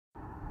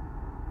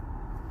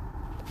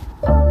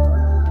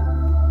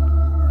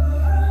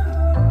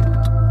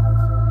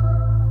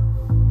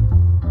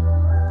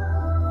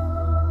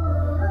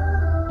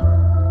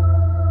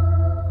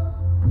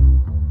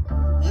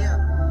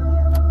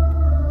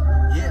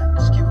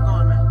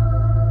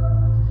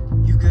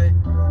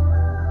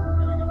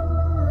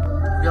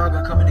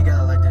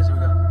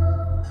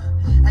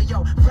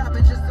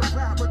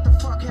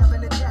fuck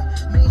happened to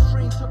that?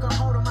 Mainstream took a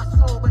hold of my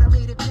soul, but I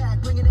made it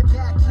back, bringing it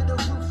back to the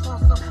roots on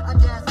some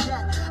audacious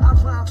that. I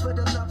rhyme for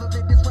the love of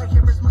it, this right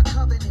here is my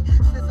covenant.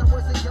 Since I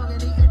was a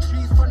youngin' eating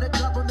trees from the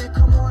government,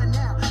 come on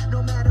now.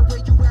 No matter where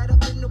you at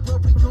up in the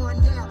world, we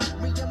going now.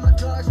 Me and my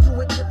dogs do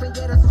it different,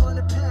 yeah, that's on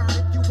the pound.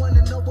 If you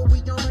wanna know what we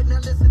on right now,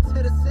 listen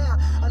to the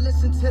sound. I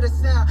listen to the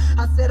sound.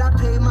 I said I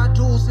paid my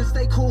dues and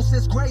stay cool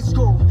since grade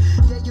school.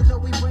 Yeah, you know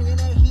we bringing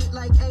that heat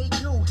like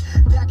AU.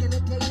 Back in the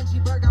day in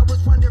G-Burg, I was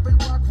wondering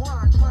rock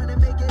one. Trying to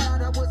make it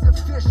out, I was a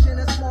fish in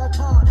a small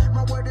pond.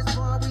 My word is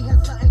bond, we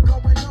had something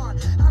going on.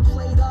 I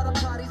played all the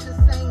parties and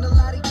sang the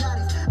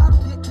lottie-dotties. I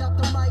picked up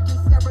the mic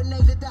and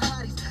serenaded the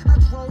hotties. I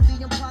drove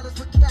the Impalas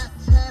with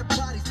cats that had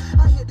bodies.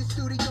 I hit the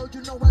studio,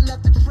 you know I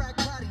left the track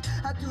body.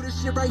 I do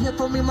this shit right here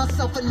for me,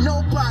 myself, and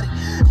nobody.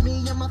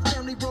 Me and my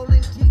family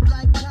rolling deep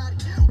like Gotti.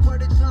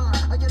 Word of John,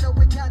 you know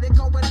we got it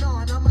going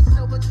on. I'm a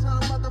silver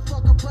tongue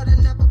motherfucker, but I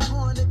never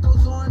gone. It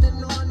goes on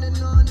and on and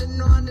on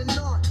and on and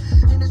on.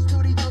 In the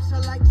studio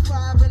till like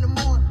 5 in the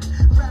morning.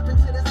 Rapping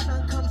till the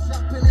sun comes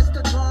up and it's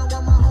the dawn.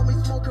 While my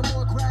homies smoking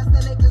more grass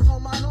than acres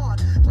on my lawn.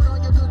 Put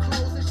on your good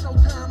clothes and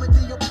showtime at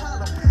the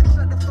Apollo.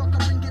 Shut the fuck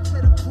up and get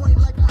to the point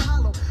like a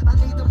hollow. I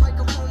need the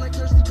microphone like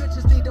thirsty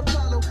bitches need to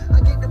follow.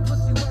 I get the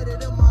pussy wetter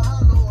than my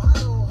hollow.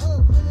 Hollow,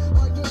 ho.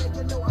 Oh yeah,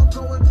 you know I'm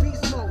going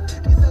beast mode.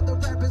 These other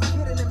rappers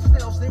kidding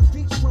themselves in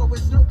beach row.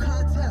 It's no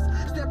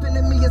contest. Stepping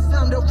to me is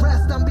time to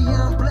rest. I'm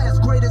beyond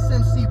blessed. Greatest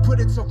MC put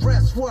it to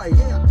rest. Why,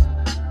 yeah.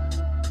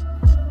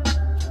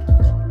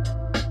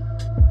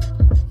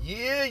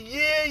 Yeah,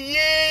 yeah,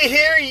 yeah.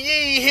 Hear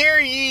ye, hear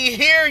ye,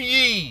 hear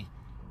ye.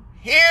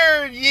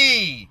 Hear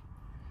ye.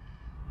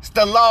 It's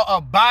the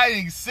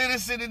law-abiding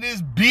citizen of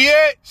this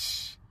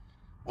bitch.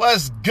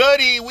 What's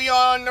goody? We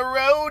on the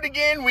road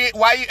again?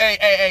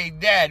 Hey,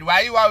 Dad,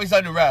 why you always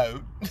on the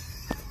road?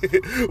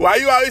 Why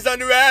you always on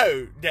the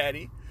road,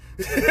 Daddy?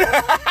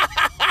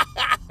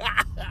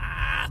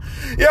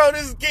 Yo,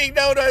 this is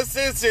Kingknown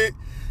Uncensored.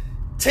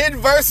 10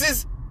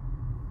 verses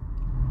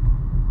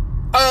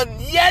on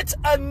yet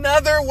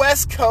another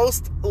West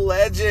Coast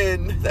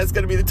legend. That's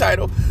going to be the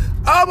title.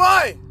 Oh,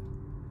 boy.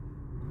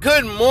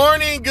 Good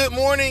morning, good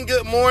morning,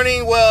 good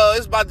morning. Well,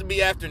 it's about to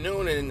be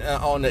afternoon in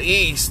the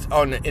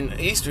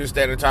Eastern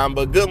Standard Time,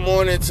 but good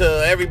morning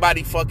to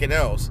everybody fucking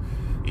else.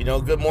 You know,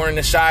 good morning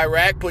to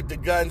Chirac. Put the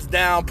guns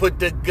down. Put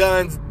the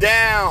guns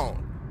down.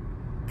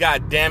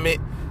 God damn it.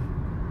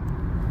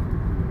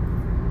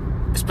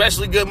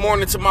 Especially good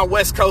morning to my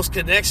West Coast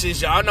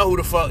connections. Y'all know who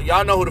the fuck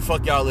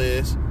y'all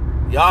is.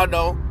 Y'all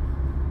know.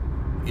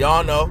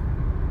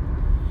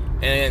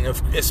 And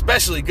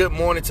especially good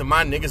morning to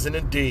my niggas in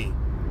the D.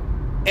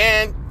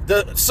 And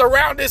the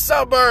surrounding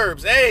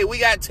suburbs. Hey, we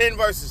got 10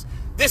 verses.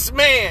 This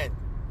man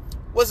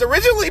was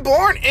originally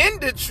born in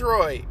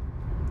Detroit.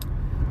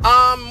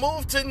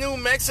 Moved to New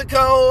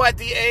Mexico at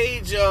the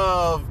age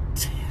of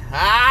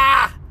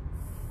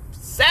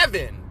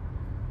 7.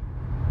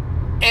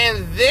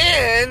 And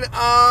then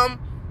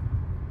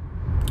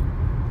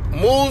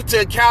moved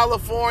to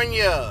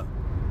California.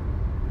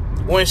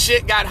 When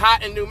shit got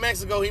hot in New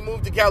Mexico, he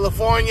moved to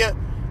California,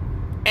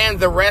 and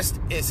the rest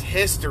is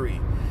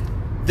history.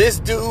 This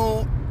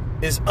dude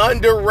is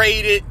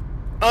underrated,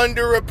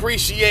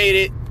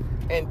 underappreciated,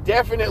 and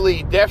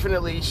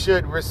definitely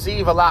should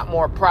receive a lot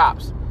more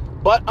props.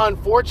 But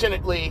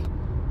unfortunately,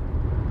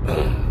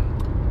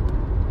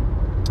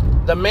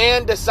 the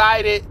man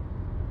decided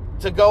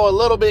to go a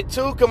little bit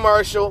too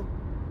commercial,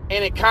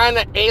 and it kind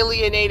of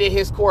alienated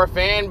his core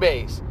fan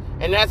base.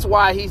 And that's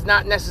why he's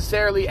not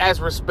necessarily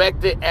as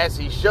respected as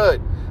he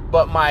should.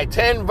 But my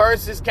 10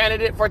 verses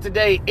candidate for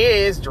today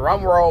is,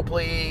 drum roll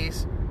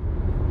please,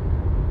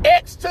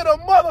 X to the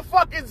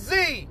motherfucking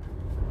Z,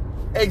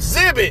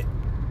 Exhibit.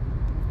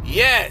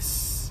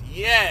 Yes,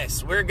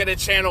 we're going to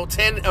channel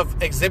 10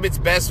 of Exhibit's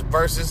best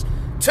verses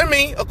to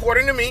me,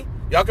 according to me.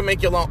 Y'all can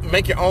make your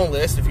own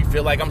list if you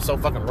feel like I'm so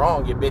fucking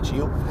wrong, you bitch,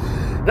 you.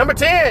 Number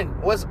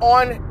 10 was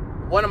on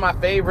one of my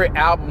favorite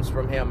albums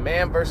from him,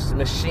 Man vs.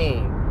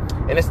 Machine.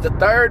 And it's the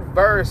third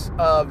verse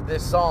of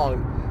this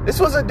song. This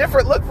was a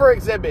different look for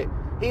Exhibit.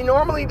 He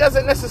normally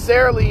doesn't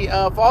necessarily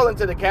fall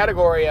into the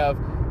category of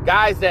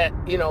guys that,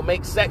 you know,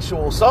 make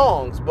sexual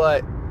songs.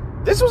 But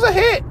this was a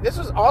hit. This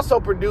was also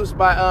produced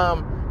by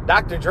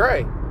Dr.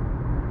 Dre.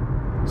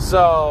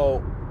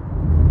 So,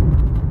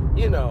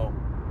 you know,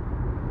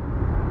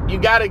 you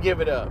got to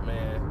give it up,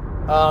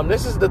 man.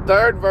 This is the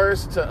third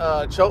verse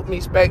to Choke Me,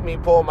 Spank Me,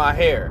 Pull My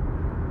Hair.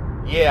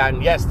 Yeah,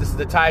 and yes, this is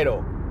the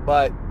title.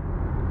 But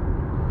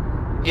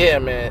yeah,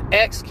 man.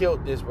 X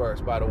killed this verse,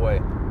 by the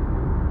way.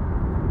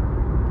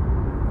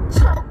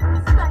 Choke me,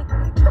 spank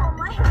me, pull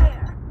my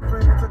hair.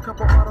 Friends, a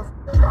couple bottles.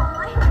 Pull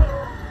my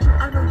hair.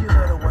 I know you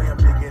love the way I'm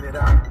digging it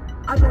out.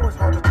 I know it's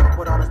hard to talk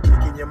without a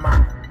stick in your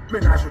mouth.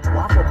 Ménage à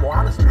trois for more,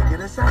 I'm speaking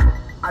this out.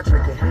 I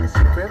drink a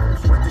Hennessy, fam,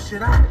 sweat this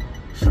shit out.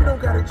 She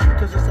don't got a cheat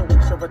cause it's a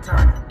waste of her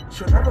time.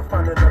 She'll never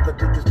find another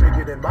dick that's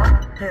bigger than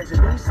mine. Hands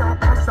and knees side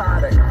by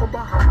side, I hit from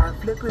behind.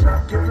 Flip it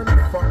up, giving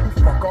a fuck,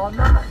 you fuck all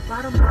night.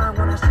 Bottom line,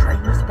 when I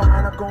straighten the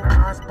spine, I'm gon'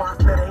 find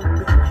spots that ain't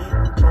been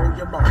hit. blow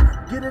your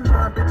mind. Get in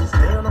line, bitches,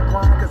 stay on the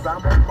blind, cause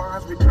I'm on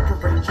mines with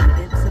decorate your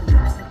hips and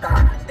lips and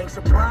thighs. Ain't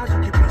surprised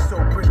you can be so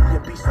pretty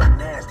and be so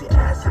nasty.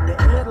 Ass in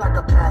the air like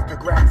a path to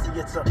grassy.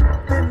 It's a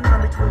thin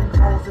line between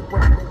hoes and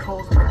women and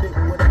clothes. My dick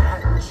with a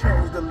hat and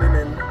change the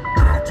linen.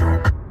 I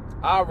do.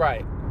 All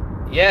right.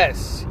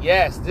 Yes.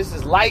 This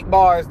is light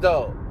bars,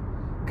 though.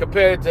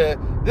 Compared to,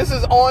 this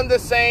is on the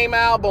same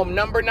album.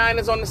 Number 9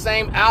 is on the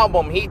same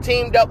album. He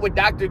teamed up with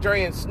Dr.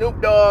 Dre and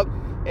Snoop Dogg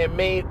and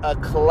made a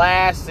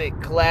classic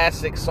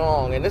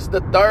song. And this is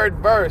the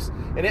 3rd verse.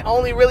 And it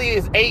only really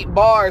is 8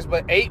 bars,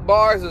 but 8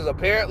 bars is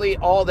apparently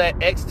all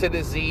that X to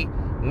the Z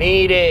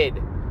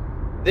needed.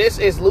 This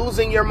is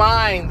Losing Your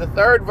Mind, the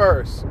 3rd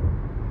verse.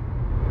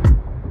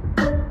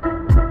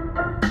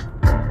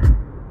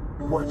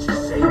 What you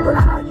say, but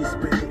how you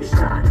spit it is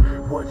not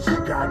what you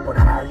got, but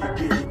how you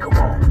get it. Come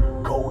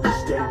on, Golden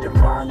State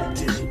divinely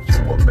did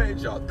it. What made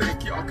y'all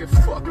think y'all can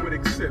fuck with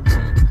Exhibit?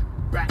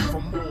 Back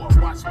for more,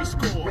 watch me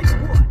score.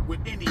 With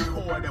any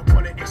whore that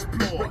wanna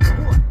explore.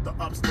 The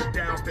ups, the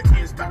downs, the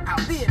ins, the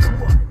outs.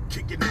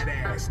 Kicking that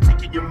ass,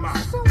 taking your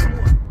mouth.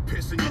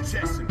 Piss in your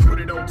chest and put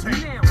it on tape.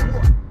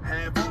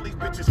 Have all these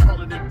bitches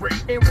calling it rape.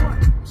 And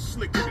what?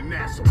 Slicker than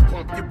that, so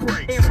pump your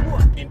brakes. And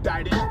what?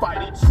 Indicted,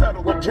 fighted,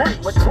 settle a case.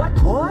 What?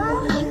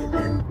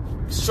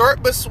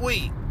 Short but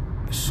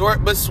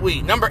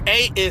sweet. Number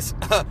 8 is,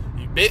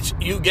 bitch,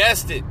 you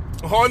guessed it,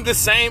 on the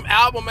same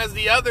album as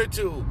the other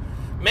 2.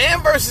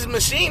 Man vs.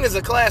 Machine is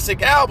a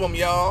classic album,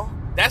 y'all.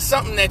 That's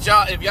something that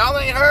y'all, if y'all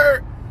ain't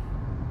heard,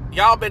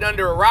 y'all been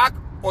under a rock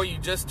or you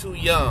just too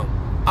young.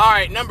 All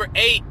right, number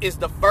 8 is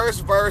the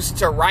first verse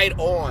to Right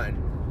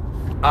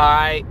On. All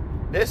right,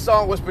 this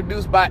song was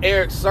produced by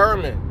Eric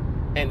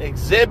Sermon, and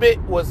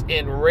Exhibit was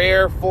in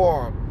rare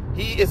form.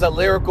 He is a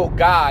lyrical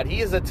god.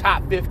 He is a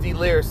top 50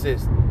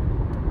 lyricist.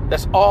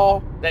 That's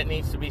all that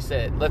needs to be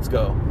said. Let's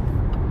go.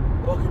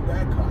 Welcome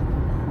back, Connor.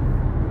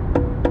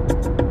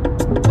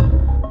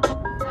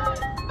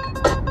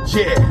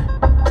 Yeah.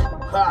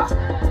 Ha.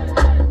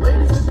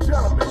 Ladies and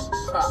gentlemen.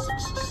 Ha.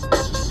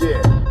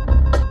 Yeah.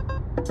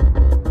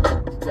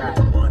 Got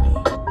money.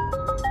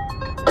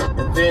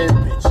 And then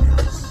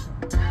bitches.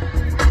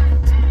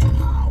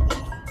 Power.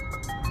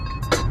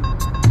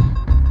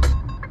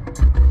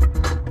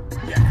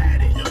 You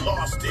had it. You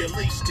lost it.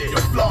 Leased it. You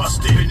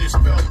flossed it. And it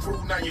fell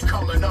through. Now you're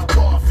coming up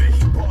off it.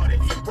 He bought it.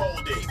 He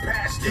rolled it. He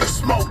passed it.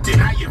 Smoked it.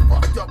 Now you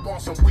fucked up on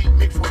some weed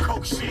mixed with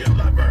coke shit. You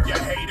love her. You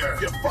hate her.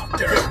 You fucked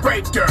her. You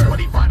raped her.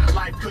 25 to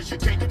life cause you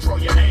can't control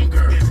your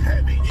anger. It's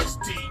heavy. It's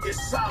deep.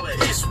 It's solid.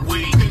 It's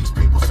weak. Things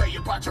people say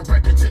about your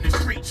records in the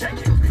street. Check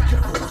it. Be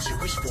careful what you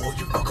wish for.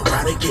 You fuck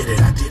around and get it.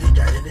 I did it.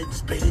 Got it and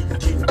spit it. And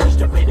didn't reach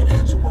the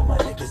minute. So where my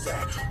niggas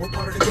at? What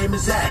part of the game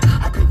is that?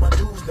 I pay my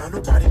dues. Now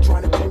nobody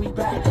trying to pay me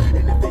back.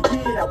 And if they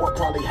did, I would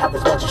probably have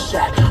as much as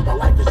Shaq. My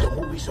life is a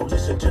movie, so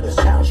listen to the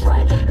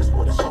soundtrack. That's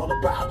what it's all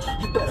about.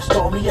 You better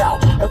storm me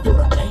out. I feel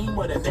the aim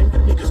of the name the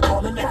niggas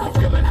calling out.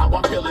 You feeling how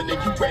I'm feeling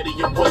and you ready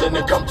and willing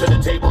to come to the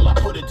table. I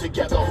put it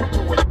together.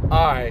 Who do it?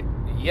 Alright,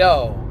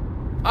 yo.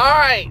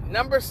 Alright,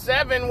 number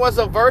 7 was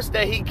a verse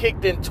that he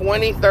kicked in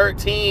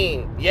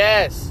 2013.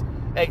 Yes,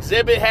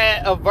 Exhibit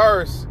had a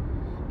verse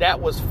that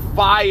was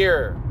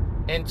fire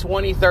in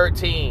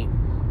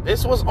 2013.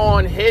 This was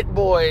on Hit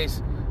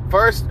Boy's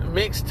first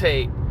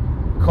mixtape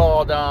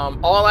called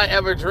All I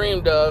Ever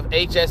Dreamed Of,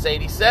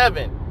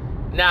 HS87.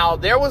 Now,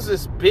 there was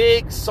this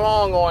big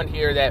song on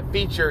here that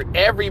featured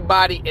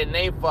everybody and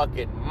they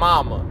fucking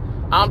mama.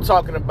 I'm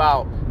talking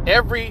about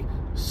every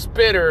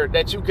spitter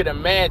that you could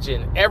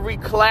imagine. Every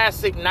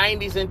classic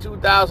 90s and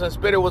 2000s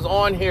spitter was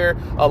on here,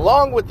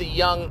 along with the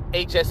young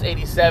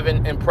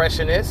HS87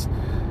 impressionist.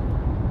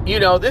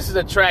 You know, this is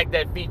a track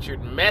that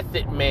featured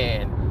Method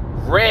Man,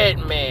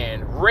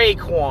 Redman,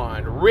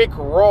 Raekwon, Rick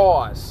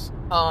Ross,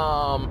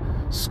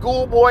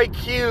 Schoolboy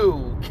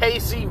Q,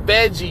 Casey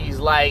Veggies.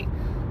 Like,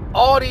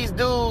 all these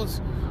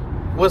dudes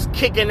was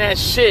kicking that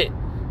shit.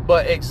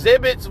 But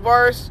Exhibit's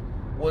verse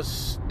was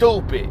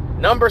stupid.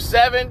 Number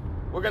 7,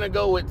 we're going to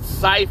go with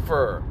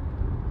Cypher.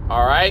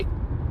 All right?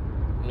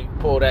 Let me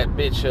pull that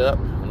bitch up.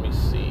 Let me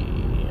see.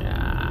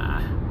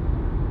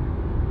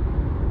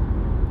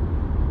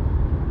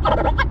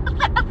 I'm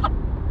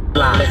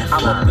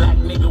a black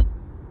nigga.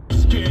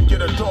 Scared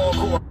get a dog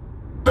or a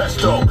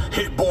besto.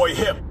 Hit boy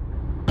hip.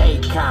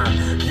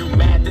 Akon, you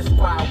mad this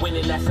squad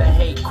winning, that's a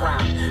hate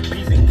crime.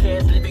 Bees and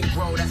cans living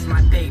grow, that's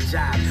my day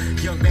job.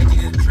 Young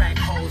Benji just track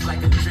hoes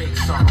like a Drake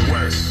song.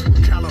 West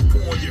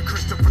California,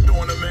 Christopher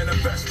doing a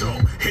manifesto.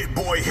 Hit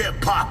boy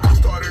hip hop, I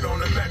started on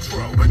the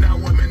metro, but now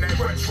I'm in that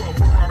retro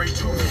Ferrari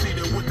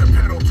 2-seater with the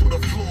pedal to the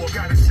floor.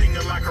 Got it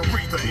singing like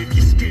Aretha. If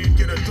you scared,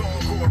 get a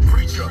dog or a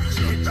preacher.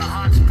 Hit the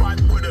hot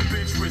spot with a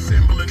bitch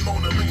resembling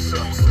Mona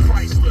Lisa.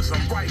 Priceless,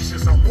 I'm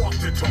righteous, I walk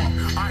the talk.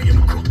 I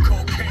am cook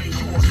cocaine,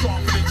 you are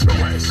softer than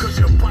your ass. Cause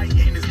your bite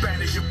ain't as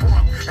bad as your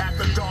bark.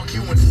 After dark,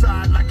 you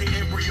inside like an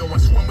embryo. I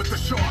swim with the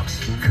sharks.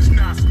 Cause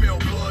now I smell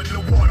blood in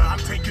the water. I'm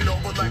taking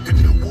over like the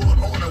New World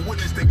Order.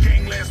 Witness the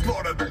gangland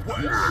slaughter.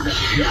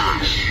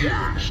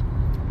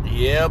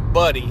 Yeah,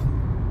 buddy.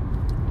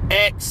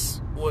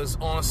 X was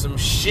on some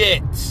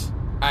shit.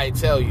 I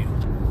tell you.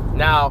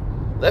 Now,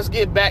 let's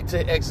get back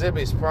to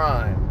Exhibit's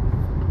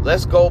prime.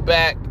 Let's go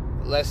back.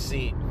 Let's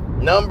see.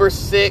 Number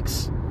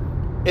 6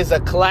 is a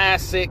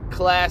classic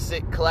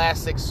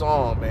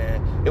song,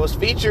 man. It was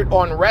featured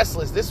on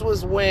Restless. This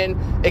was when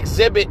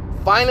Exhibit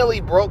finally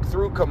broke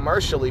through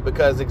commercially,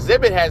 because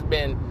Exhibit has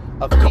been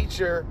a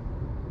feature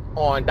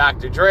on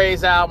Dr.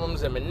 Dre's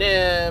albums,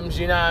 Eminem's,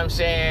 you know what I'm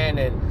saying,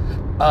 and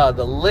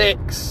the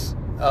Licks.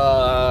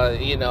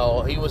 You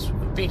know, he was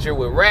featured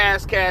with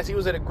Razzcast. He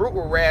was in a group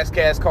with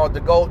Razzcast called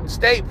the Golden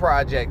State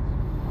Project.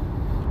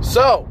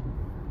 So,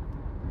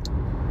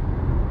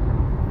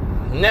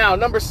 now,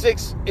 number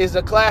 6 is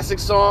a classic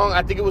song.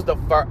 I think it was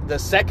the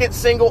second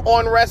single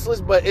on Restless,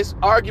 but it's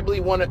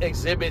arguably one of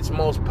Exhibit's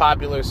most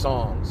popular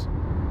songs.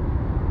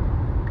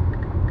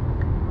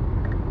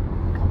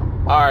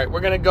 All right, we're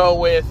going to go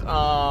with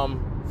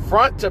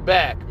Front to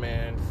Back,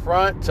 man.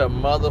 Front to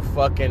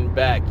motherfucking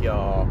back,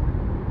 y'all.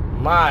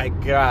 My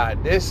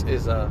God, this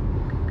is a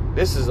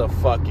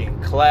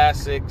fucking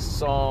classic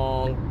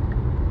song.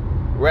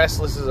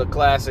 Restless is a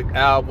classic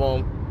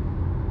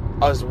album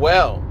as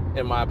well,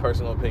 in my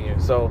personal opinion.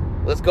 So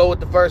let's go with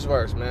the first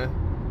verse, man.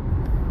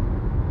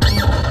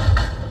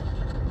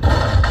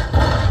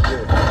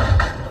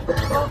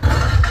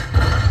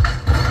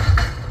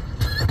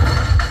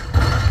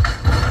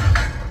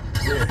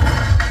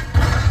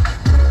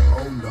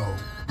 Oh no,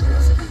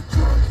 let's get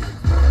drunk and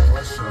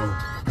for show.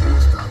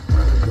 Stop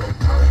running your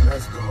mouth,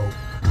 let's go.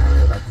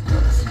 Feel like you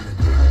never seen a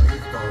dick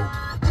before.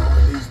 All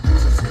these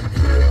bitches in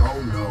here,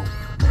 oh no,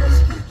 let's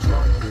get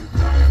drunk and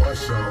for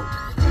show.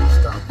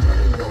 Stop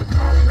running your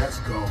mouth, let's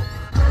go.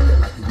 Feel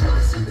like you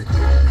never seen a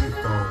dick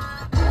before.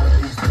 All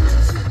these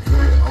bitches in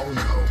here, oh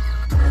no,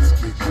 let's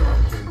get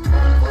drunk and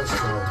for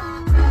show.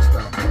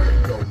 Stop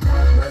running your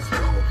mouth, let's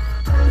go.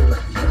 Feel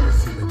like you never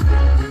seen a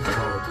dick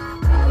before.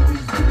 All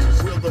these bitches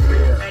will the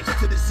real X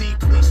to the Z,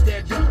 please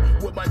stand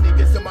up with my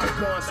niggas and my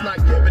guns, not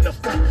giving a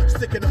fuck.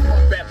 Sticking them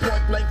up at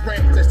point blank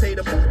range. They say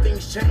the more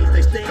things change,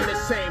 they stay the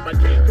same. I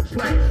can't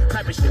complain.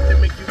 Type of shit that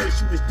make you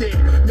wish you was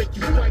dead. Make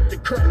you wipe the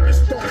curb and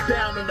storm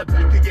down on the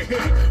back of your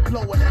head.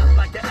 Blow it out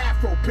like an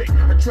afro pick.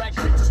 Attract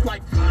bitches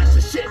like flies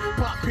and shit.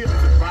 Pop pills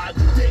and ride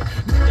the dick.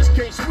 Niggas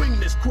can't swing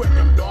this quick.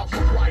 I'm dog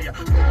McGuire.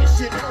 Making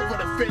shit over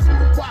the fence with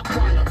a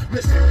Rottweiler.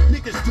 Listen,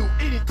 niggas do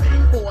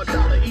anything for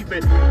 $1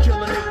 even.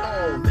 Killing their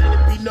own. Let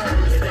it be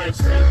known. It ain't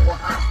safe where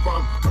I'm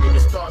from.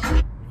 Niggas start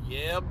me.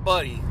 Yeah,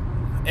 buddy.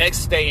 X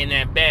stay in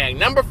that bag.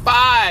 Number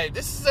 5.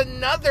 This is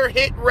another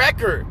hit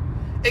record.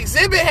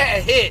 Exhibit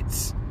had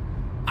hits.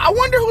 I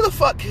wonder who the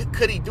fuck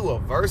could he do a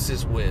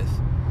versus with?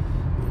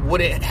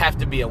 Would it have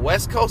to be a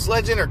West Coast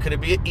legend, or could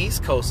it be an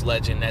East Coast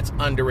legend that's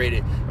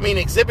underrated? I mean,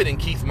 Exhibit and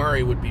Keith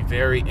Murray would be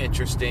very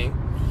interesting.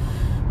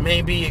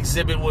 Maybe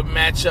Exhibit would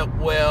match up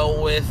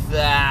well with...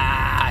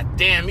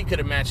 damn, he could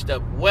have matched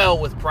up well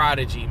with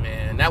Prodigy,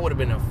 man. That would have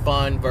been a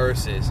fun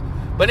versus.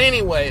 But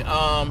anyway,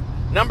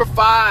 number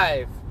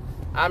 5.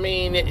 I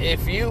mean,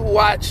 if you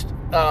watched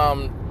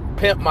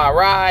Pimp My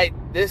Ride,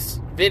 this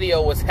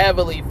video was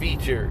heavily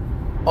featured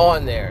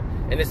on there.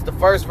 And it's the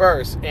first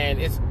verse, and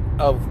it's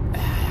a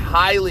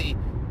highly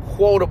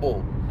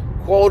quotable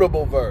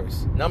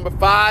verse. Number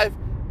 5,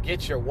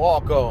 Get Your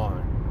Walk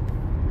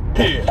On.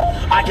 Here,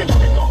 I can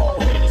drink a whole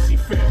Hennessy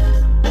fifth.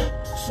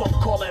 Some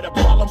call that a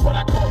problem, but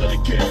I call it a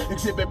gift.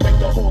 Exhibit make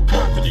the whole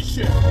continent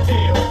shift.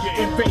 Hell,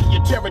 you invade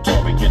your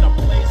territory in a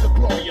blaze of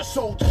glory, a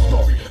soldier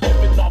story.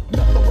 Living off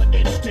nothing with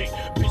instinct.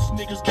 Bitch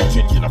niggas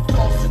continue to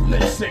floss and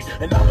lip sync.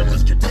 And I'ma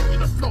just continue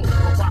to float,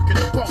 I'm rocking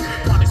the boat.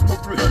 Money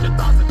smoke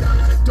 300,000 down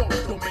in the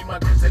dope. Don't make my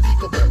desert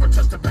eagle ever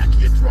touch the back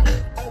of your throat.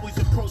 Always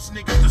approach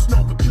niggas that's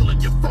known for killing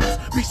your foes.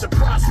 Be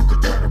surprised who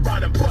could turn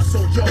around and bust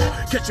on y'all.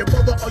 Catch your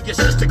mother or your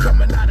sister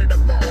coming out of the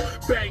mall.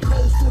 Bang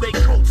holes through they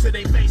coats and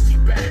they Macy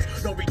bags.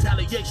 No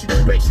retaliation,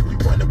 is basically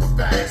running with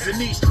bags. In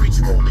these streets,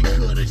 you only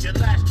good as your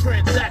last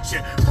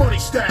transaction. Funny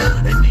style,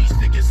 and these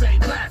niggas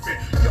ain't laughing.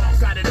 Y'all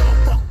got it all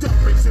fucked up,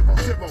 bring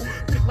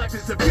 0-0. Think life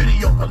is a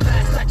video, a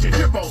last action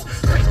heroes.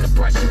 Face the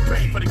price you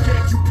pay for the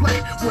games you play.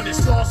 When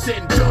it's all said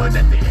and done,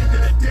 at the end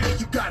of the day,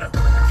 you gotta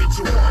get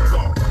your walk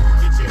on,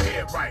 get your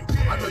head right.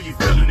 I know you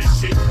feeling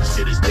this shit,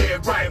 shit is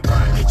dead right.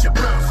 Get your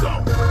bounce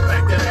on,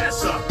 back that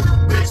ass up.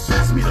 Bitch,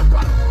 pass me the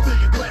bottle, fill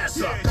your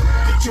glass up.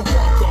 Get your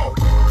walk on,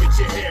 get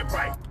your head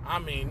right. I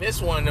mean,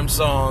 this one of them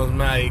songs,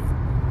 like,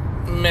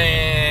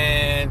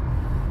 man,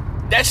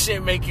 that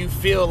shit make you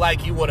feel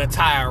like you want to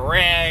tie a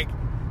rag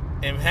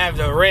and have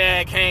the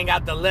rag hang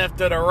out the left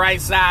or the right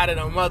side of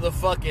the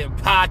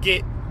motherfucking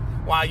pocket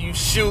while you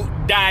shoot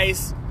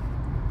dice,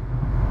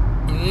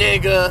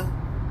 nigga.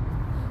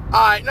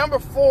 Alright, number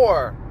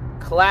 4,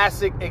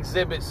 classic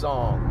Exhibit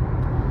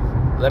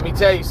song. Let me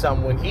tell you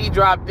something. When he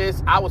dropped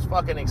this, I was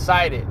fucking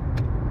excited.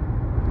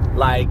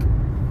 Like,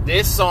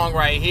 this song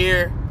right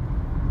here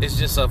is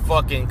just a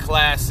fucking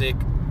classic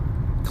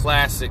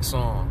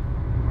song.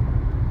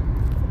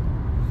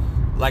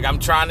 Like, I'm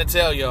trying to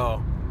tell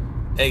y'all,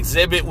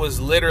 Exhibit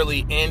was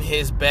literally in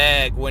his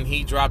bag when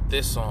he dropped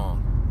this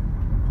song.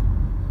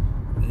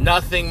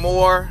 Nothing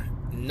more,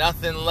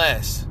 nothing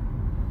less.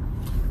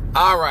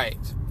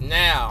 Alright,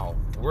 now,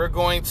 we're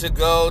going to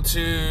go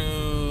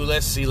to,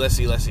 let's see.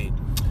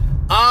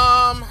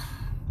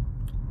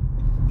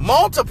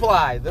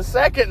 Multiply, the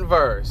second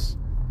verse.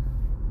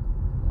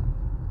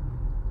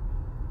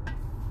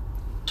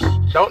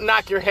 Don't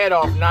knock your head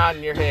off,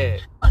 nodding your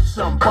head.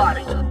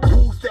 Somebody,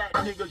 who's that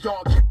nigga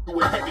y'all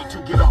with heavy to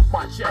get off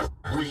my chest?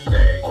 We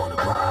stay on the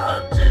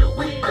grind until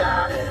we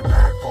die, and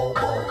back for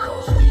more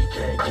cause we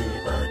can't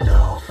get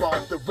enough.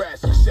 Fuck the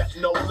rest, except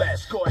no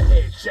less. Go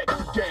ahead, check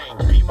the game,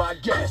 be my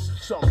guest.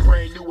 Some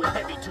brand new and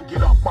heavy to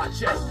get off my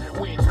chest.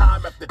 Win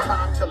time after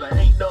time till there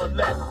ain't none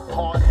left.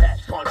 Hard hat,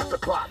 punch the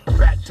clock,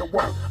 back to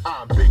work.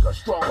 I'm bigger,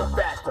 stronger,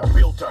 faster,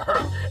 built to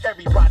hurt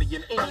everybody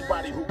and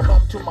anybody who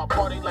come to my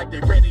party like they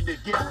ready to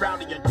get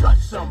rowdy and touch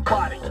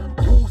somebody.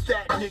 Who's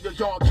that nigga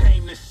y'all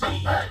came to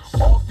see?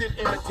 Often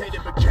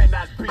imitated but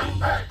cannot be.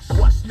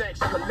 What's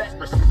next? Collect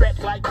respect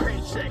like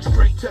paychecks.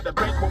 Straight to the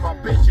bank with my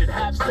bitch and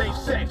have safe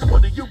sex.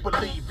 What do you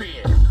believe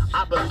in?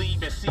 I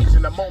believe in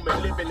seizing the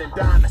moment, living and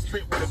dying. I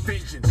spit with a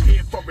vengeance,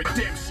 here for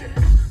redemption.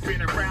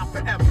 Been around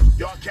forever,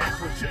 y'all cats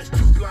were just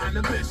too blind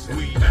to listen.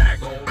 We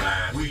back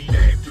online, we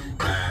aim to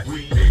ride,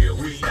 we deal,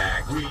 we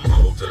act, we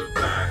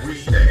multiply, we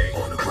stay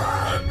on the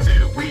grind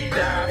until we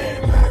die.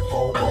 And back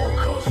for more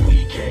cause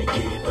we can't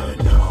get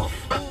enough.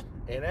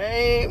 It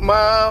ain't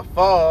my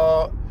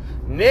fault.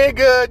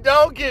 Nigga,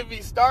 don't get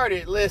me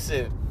started.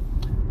 Listen,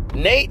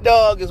 Nate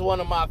Dogg is one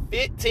of my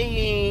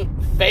 15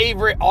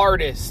 favorite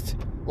artists,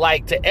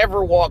 like, to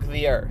ever walk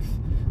the earth.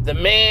 The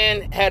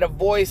man had a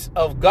voice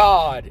of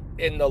God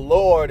and the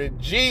Lord and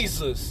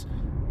Jesus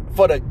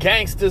for the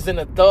gangsters and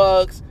the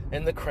thugs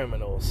and the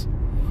criminals.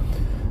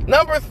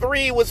 Number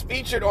 3 was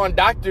featured on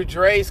Dr.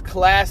 Dre's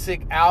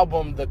classic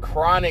album, The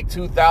Chronic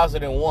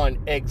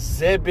 2001.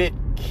 Exhibit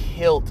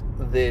killed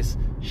this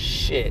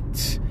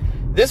shit.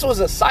 This was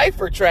a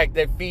cypher track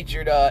that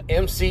featured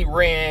MC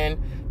Ren,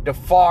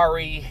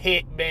 Defari,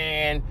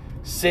 Hitman,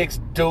 Six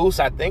Deuce.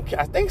 I think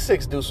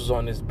Six Deuce was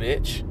on this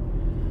bitch.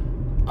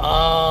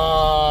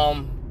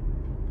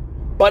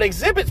 But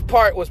Exhibit's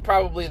part was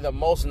probably the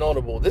most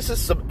notable. This is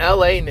some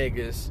LA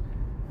niggas.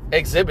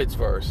 Exhibit's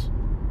verse.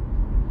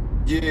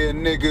 Yeah,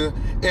 nigga,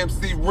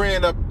 MC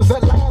ran up. Was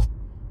that last?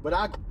 But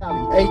I got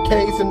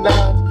AKs and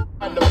 9s.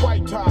 And the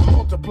white time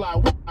multiply.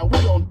 We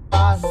on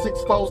 5,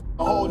 6, 4.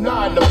 the whole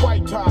 9. The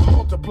white time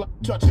multiply.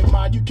 Touching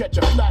mine, you catch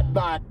a flat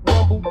line.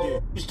 Rumble, yeah.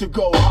 Used to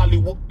go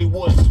Hollywood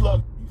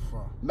slug.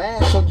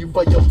 Mash on you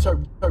for your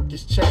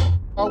Turkish chain.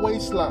 My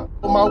waistline,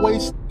 on my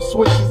waist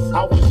switches.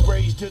 I was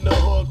raised in the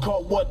hood,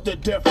 caught what the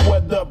deaf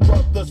weather.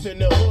 Brothers in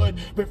the hood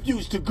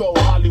refused to go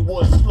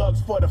Hollywood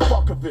slugs for the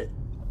fuck of it.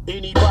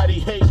 Anybody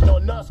hating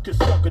on us could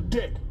suck a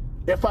dick.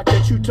 If I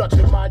catch you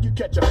touching mine, you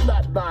catch a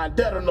flat line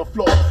dead on the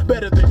floor.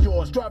 Better than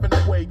yours, driving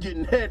away,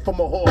 getting head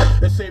from a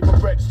whore. And save a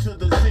Rex to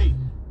the Z.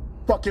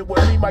 Fucking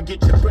with me might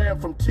get you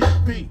banned from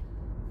TV.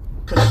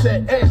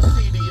 Cassette and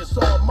CD, it's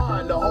all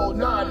mine, the whole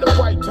 9, the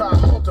white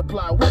time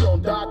multiply. We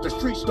don't die, the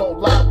streets don't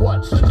lie,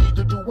 what? So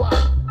neither do I.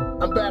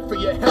 I'm bad for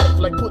your health,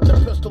 like putting a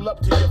pistol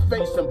up to your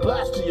face and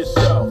blast to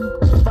yourself.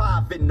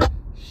 5 in the...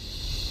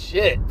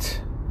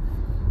 Shit.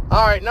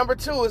 Alright, number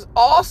 2 is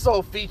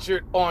also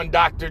featured on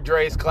Dr.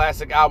 Dre's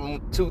classic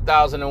album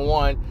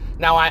 2001.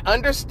 Now, I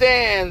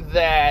understand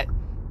that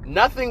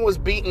nothing was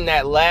beating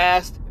that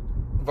last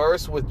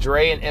verse with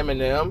Dre and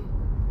Eminem,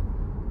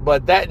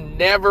 but that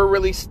never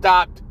really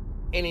stopped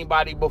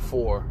anybody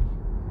before.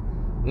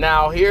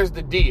 Now, here's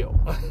the deal.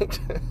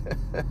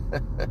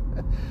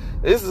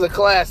 This is a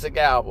classic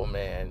album,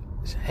 man.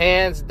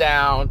 Hands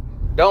down.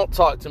 Don't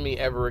talk to me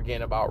ever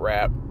again about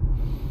rap.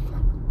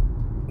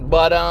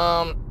 But,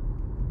 I'm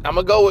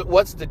gonna go with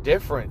What's the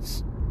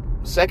Difference?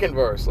 Second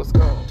verse. Let's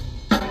go.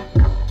 Big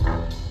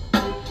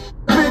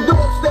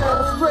dog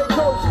style, straight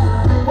coach.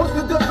 What's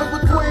the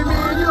difference between me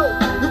and you?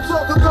 You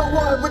talk a good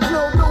one, but you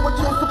don't do what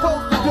you're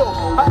supposed to do.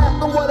 I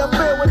act on what I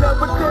feel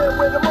whenever deal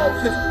with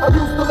emotions. I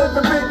used to live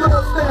in big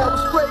dog style,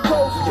 straight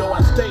coach. Yo,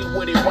 I stayed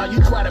with it while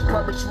you try to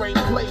perpetrate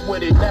and play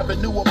with it. Never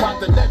knew about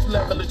the next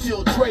level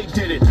until Dre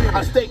did it.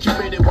 I stay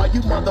committed while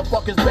you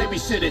motherfuckers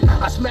babysit it.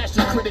 I smash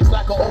the critics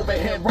like an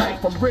overhead right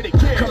from Riddick.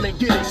 Come and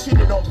get it,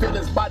 shitted on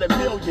villains by the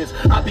millions.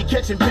 I be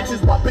catching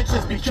bitches while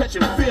bitches be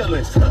catching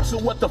feelings. So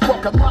what the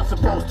fuck am I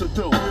supposed to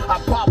do? I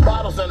pop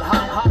bottles and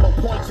hot hollow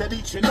points at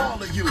each and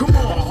all of you. Come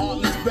on, a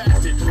heartless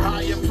bastard,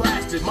 high and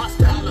plastic. My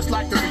style is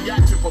like the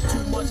reaction from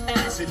too much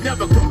acid.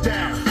 Never come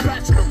down,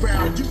 batching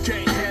around, you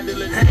can't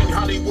handle it. Hang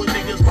Hollywood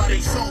niggas by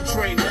they soul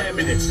train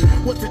laminates.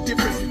 What's the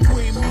difference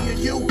between me and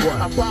you?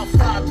 About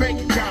 5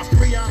 bank accounts,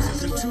 3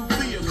 ounces and 2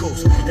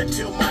 vehicles.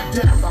 Until my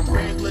death, I'm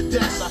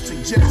Bangladesh. I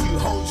suggest you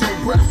hold your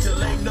breath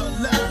till ain't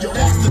nothing left. Yo,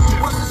 that's the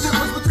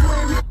difference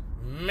between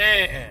me.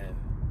 Man,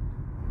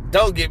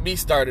 don't get me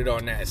started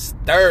on that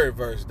third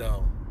verse,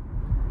 though.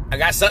 I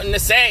got something to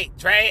say,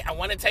 Dre. I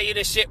want to tell you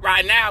this shit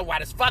right now while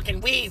there's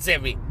fucking weeds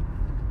in me.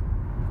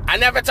 I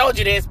never told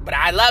you this, but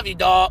I love you,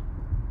 dog.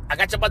 I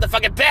got your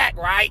motherfucking back,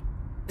 right?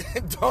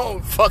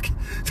 Don't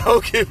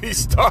get me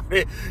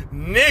started.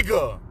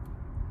 Nigga.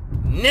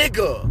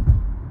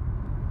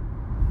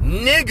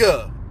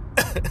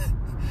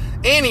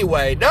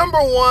 Anyway, number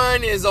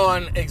 1 is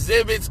on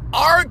Exhibit's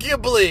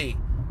arguably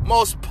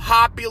most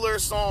popular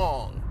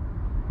song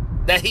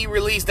that he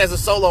released as a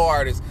solo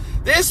artist.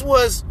 This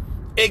was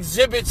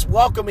Exhibit's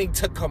welcoming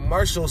to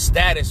commercial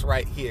status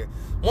right here.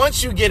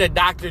 Once you get a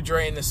Dr.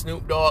 Dre and the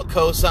Snoop Dogg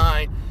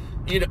cosign,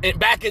 you know, and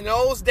back in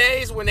those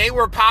days when they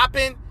were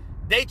popping,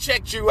 they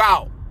checked you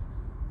out.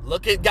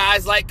 Look at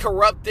guys like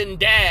Corrupt and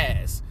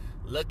Daz.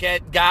 Look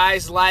at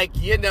guys like,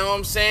 you know what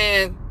I'm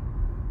saying,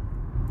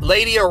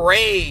 Lady of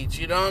Rage,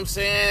 you know what I'm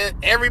saying?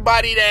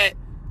 Everybody that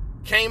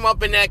came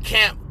up in that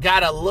camp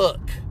got a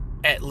look,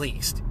 at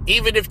least.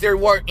 Even if there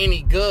weren't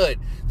any good.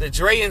 The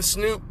Dre and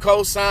Snoop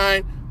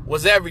cosign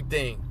was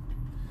everything.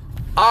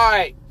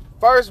 Alright,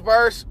 first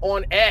verse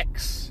on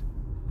X.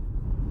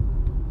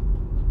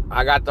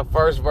 I got the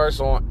first verse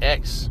on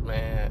X,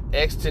 man.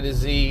 X to the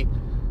Z.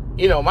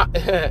 You know, my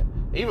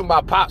even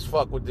my pops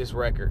fuck with this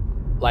record.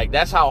 Like,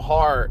 that's how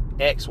hard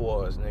X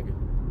was, nigga.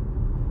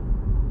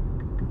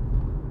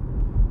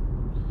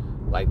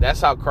 Like,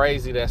 that's how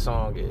crazy that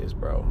song is,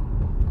 bro.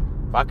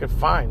 If I could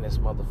find this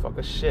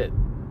motherfucker, shit.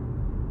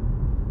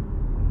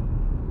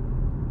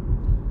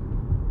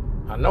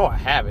 I know I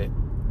have it.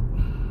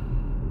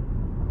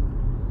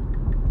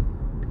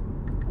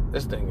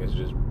 This thing is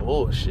just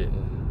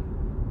bullshitting.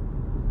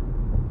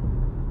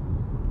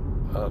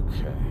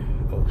 Okay.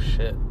 Oh,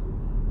 shit.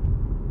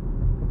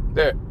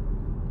 There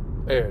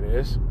it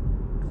is.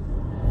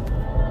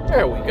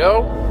 There we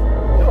go.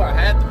 Knew I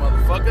had the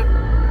motherfucker.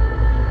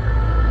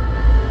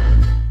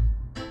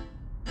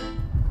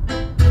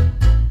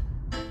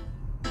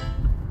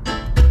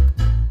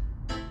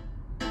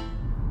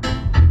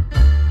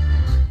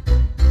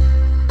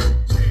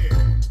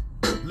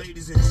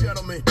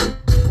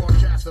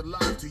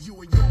 Live to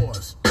you and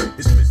yours.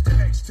 It's Mr.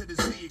 X to the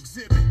Z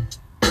Exhibit.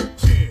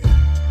 Yeah,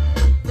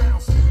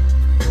 bouncing.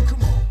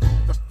 Come on.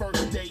 The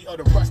first day of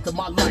the rest of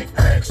my life.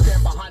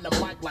 Stand behind the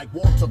mic like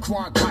Walter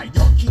Cronkite.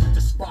 Y'all keep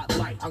the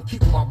spotlight. I'm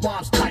keeping my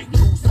rhymes tight.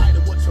 Lose sight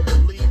of what you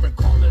believe and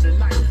call it a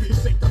night.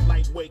 This ain't the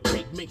lightweight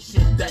cake mix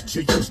shit that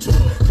you're used to.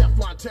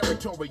 Teflon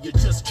territory, you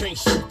just can't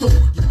shoot through.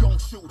 You gon'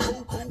 shoot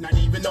who? Not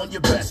even on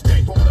your best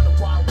day. Rolling the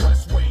Wild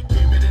West way,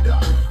 giving it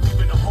up.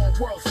 Leaving the whole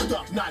world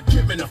stuck, not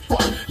giving a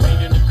fuck.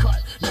 Late in the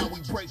cut. Now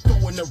we break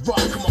through in the rock.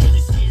 Come on,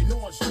 you see in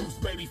orange juice,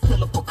 baby,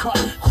 fill up a cup.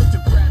 Quick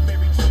to grab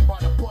Mary Jane by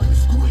the button,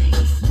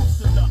 squeeze.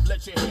 Loosen up,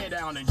 let your hair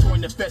down and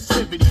join the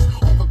festivities.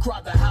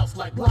 Overcrowd the house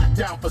like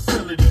lockdown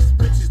facilities.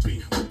 Bitches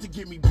be quick to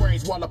give me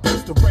brains while I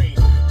push the rain.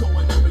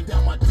 Going up and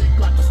down my dick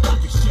like the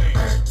stock exchange.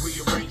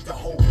 Rearrange the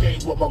whole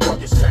game with my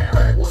rugged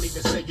sound. Won't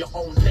even say your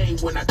own name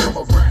when I come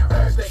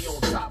around. Stay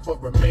on top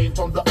but remain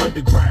from the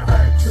underground.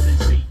 To the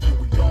Z,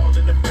 we all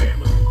in the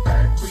family.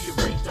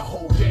 Rearrange the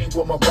whole game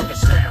with my rugged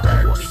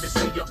sound. Won't even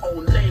say your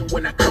own name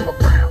when I come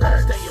around.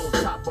 Stay on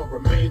top but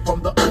remain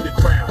from the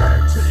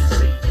underground. To the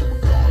Z,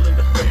 we all in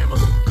the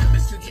family.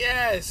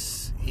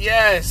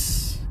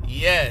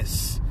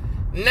 Yes.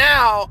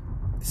 Now,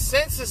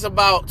 since it's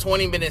about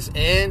 20 minutes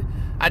in,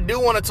 I do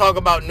want to talk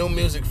about New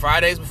Music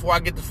Fridays before I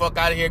get the fuck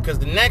out of here, because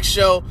the next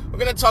show, we're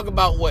going to talk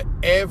about what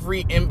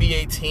every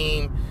NBA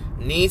team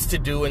needs to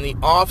do in the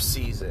off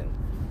season.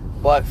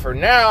 But for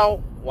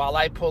now, while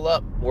I pull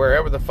up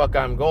wherever the fuck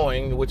I'm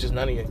going, which is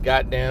none of your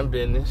goddamn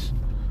business,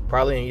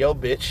 probably in your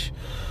bitch.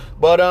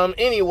 But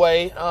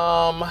anyway,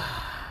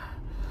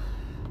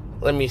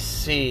 let me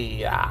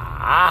see.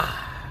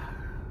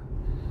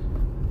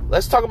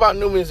 Let's talk about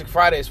New Music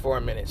Fridays for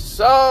a minute.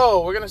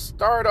 So we're gonna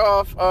start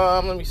off.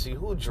 Let me see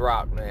who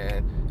dropped,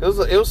 man. It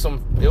was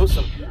some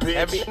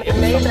heavy.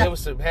 It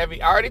was some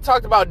heavy. I already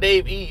talked about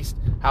Dave East,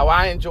 how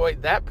I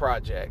enjoyed that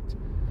project.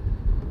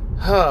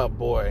 Oh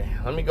boy,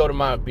 let me go to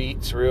my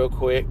beats real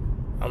quick.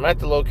 I'm at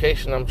the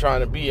location I'm trying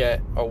to be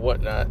at or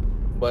whatnot,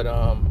 but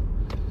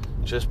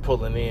just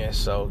pulling in.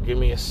 So give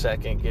me a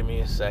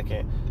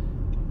second.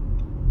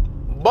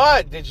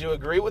 But did you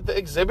agree with the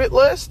exhibit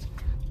list?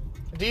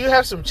 Do you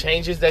have some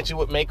changes that you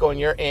would make on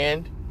your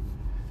end?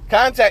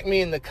 Contact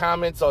me in the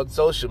comments on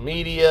social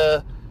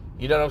media.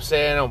 You know what I'm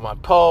saying? On my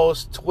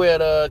post,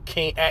 Twitter,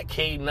 at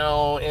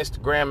Kingknown,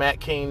 Instagram at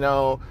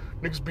Kingknown.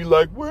 Niggas be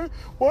like, why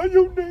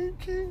your name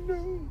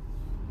Kingknown?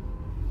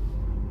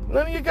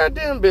 None of your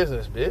goddamn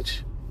business,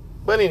 bitch.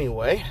 But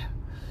anyway.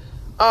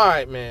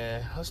 Alright,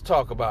 man. Let's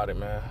talk about it,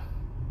 man.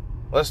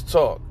 Let's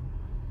talk.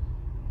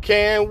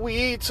 Can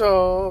we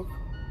talk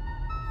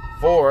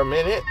for a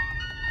minute?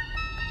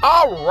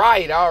 All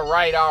right.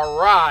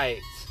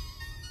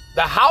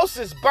 The house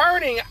is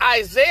burning,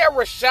 Isaiah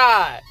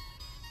Rashad.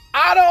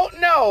 I don't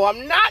know.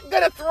 I'm not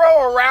going to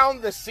throw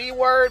around the C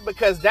word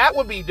because that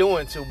would be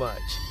doing too much.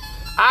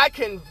 I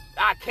can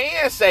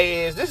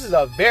say is this is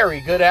a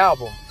very good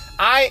album.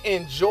 I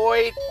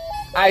enjoyed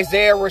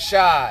Isaiah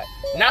Rashad.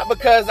 Not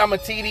because I'm a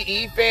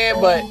TDE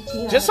fan, but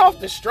just off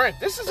the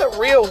strength. This is a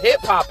real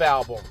hip-hop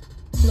album.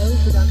 Slow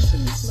production.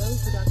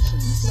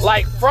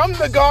 Like From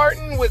the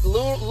Garden with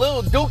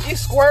Lil Dookie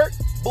Squirt,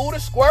 Buddha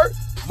Squirt,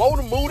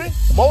 Moda Moody,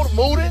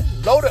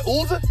 Loda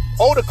Ooza,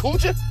 Oda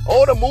Coochie,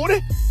 Oda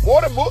Moody,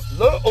 Water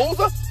Lil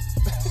Ooza.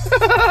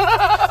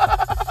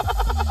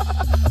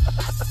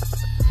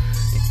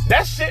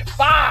 That shit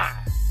fire.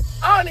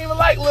 I don't even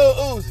like Lil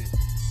Uzi.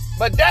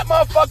 But that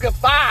motherfucker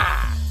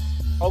fire.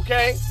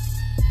 Okay?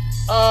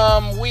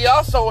 We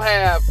also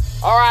have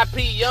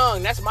R.I.P.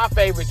 Young. That's my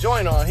favorite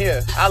joint on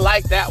here. I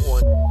like that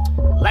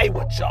one. Lay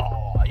with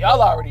y'all.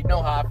 Y'all already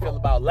know how I feel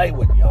about lay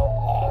with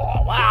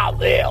y'all. Wow,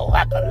 they'll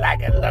like a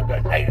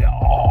nigga.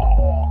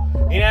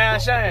 You know what I'm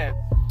saying?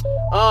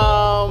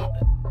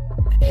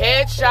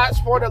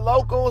 Headshots for the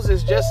Locals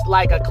is just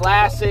like a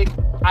classic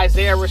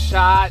Isaiah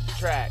Rashad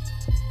track.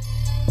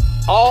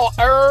 All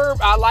Herb,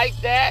 I like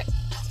that.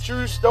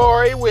 True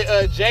Story with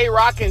J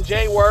Rock and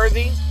Jay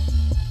Worthy.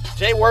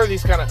 Jay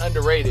Worthy's kind of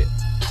underrated.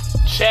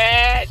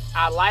 Chad,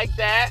 I like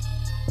that.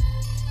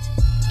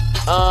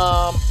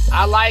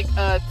 I like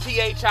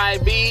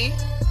THIB,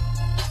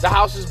 The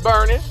House is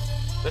Burning,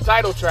 the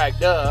title track,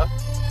 duh.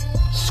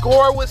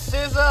 Score with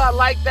SZA, I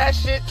like that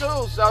shit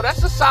too. So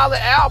that's a solid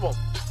album.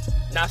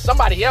 Now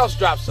somebody else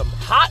dropped some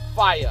hot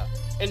fire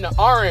in the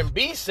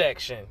R&B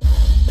section.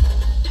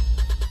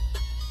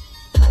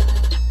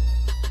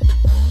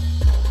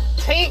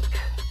 Tink.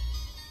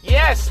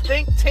 Yes,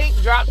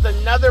 Tink dropped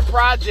another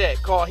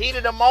project called Heat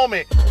of the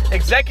Moment.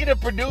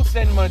 Executive produced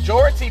and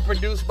majority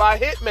produced by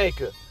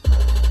Hitmaker.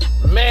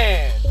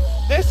 Man,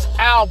 this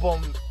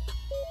album,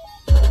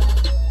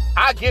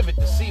 I give it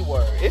the C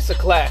word. It's a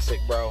classic,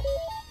 bro.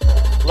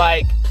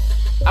 Like,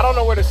 I don't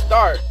know where to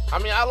start. I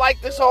mean, I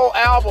like this whole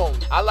album.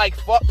 I like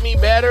Fuck Me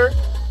Better,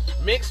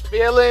 Mixed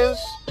Feelings,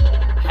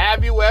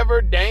 Have You Ever,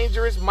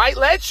 Dangerous, Might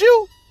Let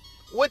You,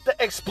 with the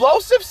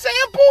explosive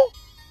sample?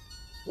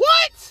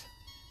 What?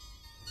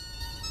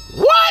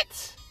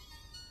 What?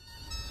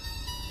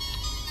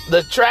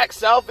 The track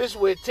Selfish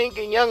with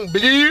Tink and Young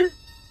Blue,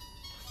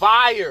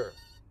 fire.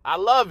 I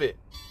love it.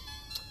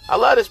 I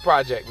love this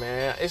project,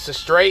 man. It's a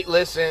straight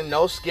listen,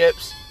 no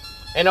skips.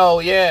 And oh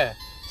yeah,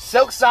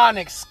 Silk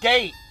Sonic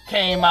Skate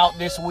came out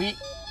this week.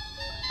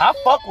 I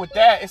fuck with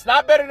that. It's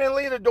not better than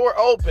Leave the Door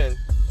Open.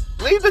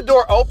 Leave the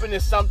Door Open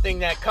is something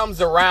that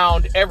comes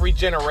around every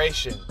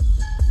generation.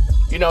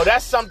 You know,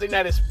 that's something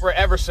that is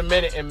forever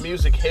cemented in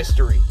music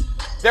history.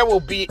 There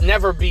will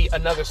never be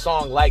another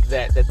song like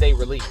that they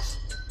release.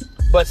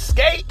 But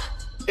Skate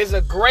is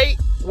a great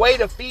way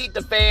to feed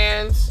the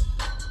fans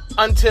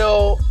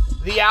until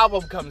the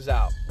album comes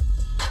out.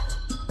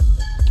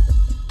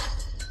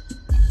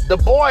 The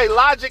boy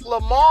Logic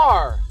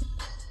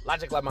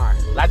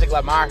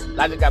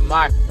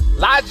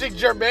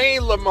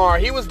Jermaine Lamar.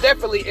 He was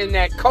definitely in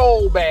that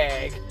cold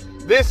bag.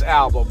 This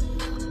album.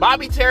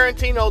 Bobby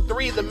Tarantino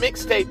 3, the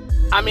mixtape.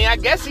 I mean, I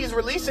guess he's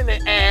releasing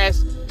it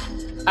as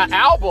an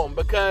album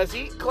because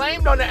he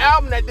claimed on the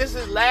album that this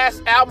is his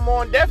last album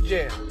on Def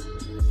Jam.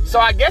 So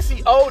I guess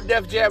he owed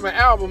Def Jam an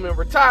album and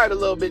retired a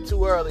little bit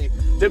too early.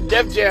 The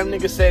Def Jam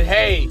nigga said,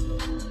 hey,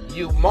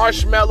 you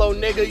marshmallow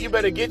nigga, you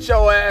better get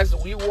your ass,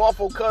 you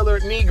waffle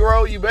colored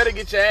Negro, you better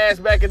get your ass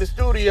back in the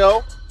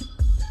studio.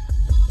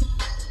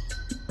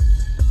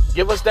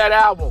 Give us that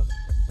album.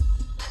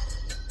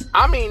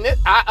 I mean,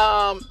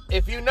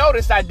 if you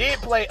notice, I did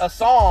play a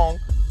song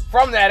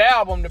from that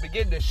album to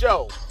begin the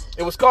show.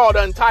 It was called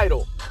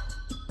Untitled.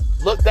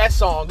 Look that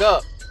song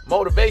up.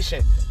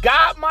 Motivation.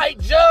 God Might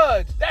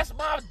Judge. That's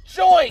my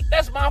joint.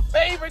 That's my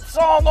favorite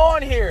song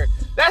on here.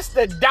 That's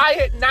the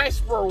Diet Nice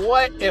for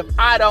What if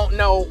I don't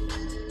know.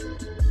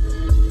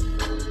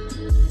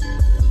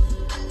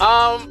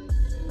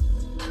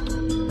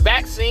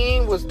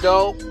 Vaccine was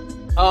dope.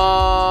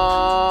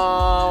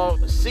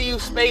 See You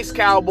Space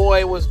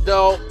Cowboy was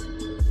dope.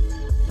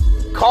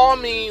 Call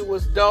Me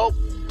was dope.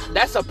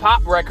 That's a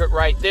pop record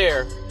right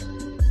there.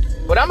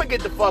 But I'm going to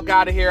get the fuck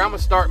out of here. I'm going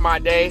to start my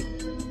day.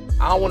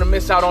 I don't want to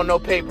miss out on no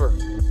paper.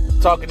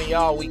 Talking to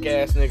y'all weak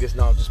ass niggas.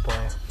 No, I'm just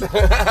playing.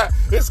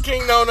 This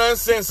Kingknown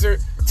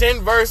Uncensored.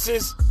 10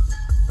 verses.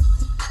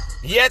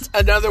 Yet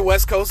another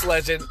West Coast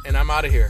legend. And I'm out of here.